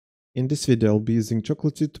In this video, I'll be using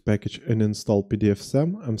Chocolatey to package and install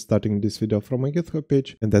PDFsam. I'm starting this video from my GitHub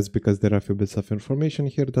page, and that's because there are a few bits of information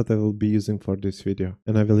here that I will be using for this video.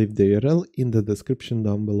 And I will leave the URL in the description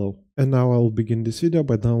down below. And now I will begin this video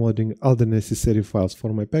by downloading all the necessary files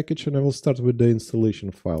for my package, and I will start with the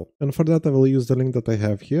installation file. And for that, I will use the link that I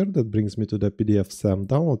have here that brings me to the PDFsam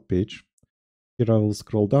download page. Here I will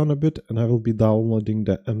scroll down a bit and I will be downloading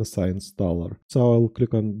the MSI installer. So I will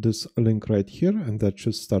click on this link right here and that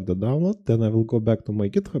should start the download. Then I will go back to my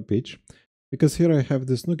GitHub page because here I have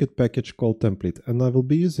this NuGet package called template and I will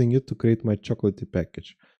be using it to create my Chocolatey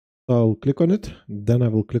package. So I will click on it, then I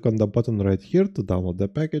will click on the button right here to download the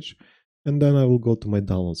package, and then I will go to my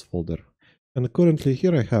downloads folder. And currently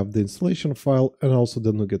here I have the installation file and also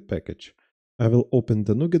the NuGet package. I will open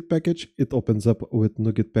the NuGet package. It opens up with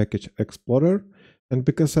NuGet Package Explorer. And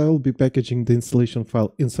because I will be packaging the installation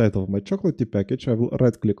file inside of my Chocolatey package, I will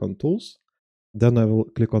right click on Tools. Then I will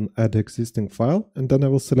click on Add Existing File. And then I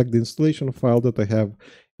will select the installation file that I have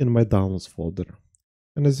in my Downloads folder.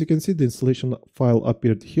 And as you can see, the installation file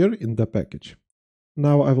appeared here in the package.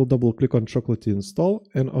 Now I will double click on Chocolatey install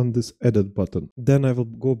and on this edit button. Then I will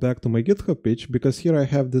go back to my GitHub page because here I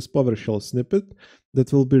have this PowerShell snippet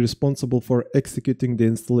that will be responsible for executing the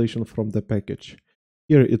installation from the package.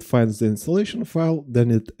 Here it finds the installation file,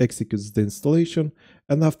 then it executes the installation,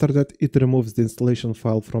 and after that it removes the installation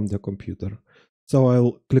file from the computer. So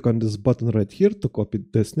I'll click on this button right here to copy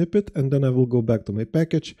the snippet, and then I will go back to my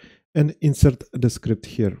package and insert the script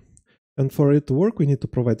here. And for it to work, we need to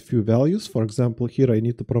provide few values. For example, here I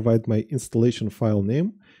need to provide my installation file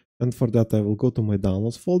name. And for that, I will go to my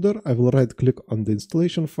downloads folder. I will right click on the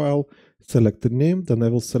installation file, select the name. Then I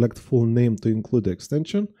will select full name to include the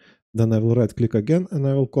extension. Then I will right click again and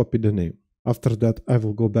I will copy the name. After that, I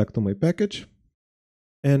will go back to my package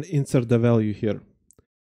and insert the value here.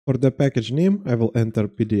 For the package name, I will enter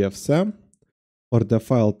PDFsam. For the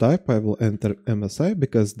file type, I will enter MSI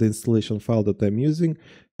because the installation file that I'm using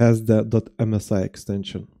has the .msi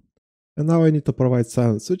extension. And now I need to provide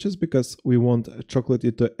silent switches because we want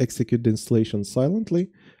Chocolatey to execute the installation silently.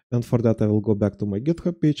 And for that, I will go back to my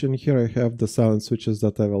GitHub page, and here I have the silent switches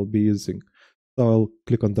that I will be using. So I'll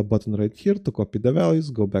click on the button right here to copy the values,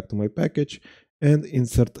 go back to my package, and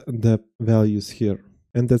insert the values here.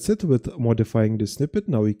 And that's it with modifying the snippet.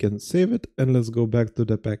 Now we can save it, and let's go back to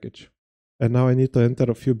the package. And now I need to enter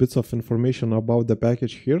a few bits of information about the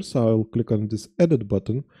package here, so I will click on this edit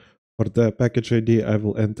button. For the package ID, I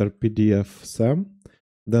will enter PDFsam.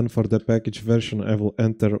 Then for the package version, I will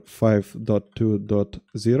enter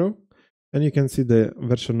 5.2.0. And you can see the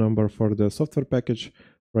version number for the software package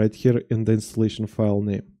right here in the installation file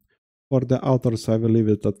name. For the authors, I will leave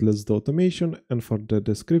it at Let's Do Automation. And for the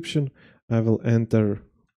description, I will enter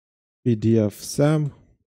PDFsam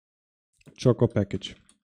Choco package.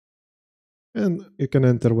 And you can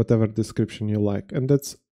enter whatever description you like. And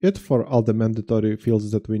that's it for all the mandatory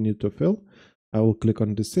fields that we need to fill. I will click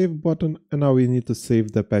on the save button, and now we need to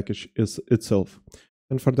save the package itself.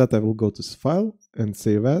 And for that, I will go to File and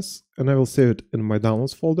Save As, and I will save it in my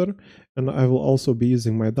Downloads folder. And I will also be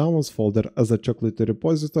using my Downloads folder as a Chocolatey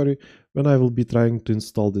repository when I will be trying to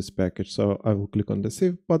install this package. So I will click on the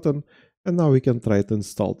Save button, and now we can try to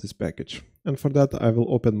install this package. And for that, I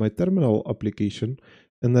will open my terminal application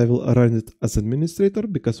and I will run it as administrator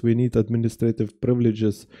because we need administrative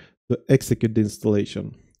privileges to execute the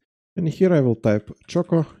installation. And here I will type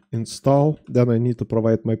choco install. Then I need to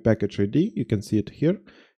provide my package ID. You can see it here.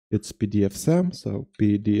 It's PDFsam, so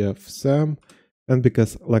PDFsam. And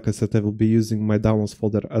because, like I said, I will be using my downloads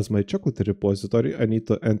folder as my Chocolatey repository, I need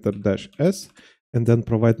to enter -s and then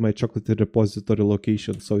provide my Chocolatey repository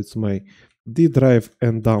location. So it's my D drive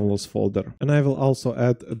and downloads folder. And I will also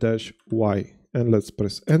add -y. And let's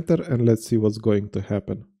press enter and let's see what's going to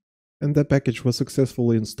happen. And the package was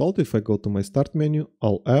successfully installed. If I go to my start menu,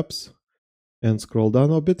 all apps, and scroll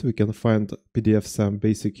down a bit, we can find PDFsam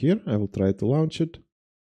Basic here. I will try to launch it,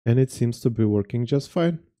 and it seems to be working just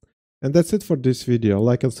fine. And that's it for this video.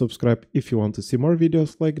 Like and subscribe if you want to see more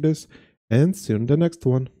videos like this, and see you in the next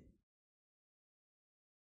one.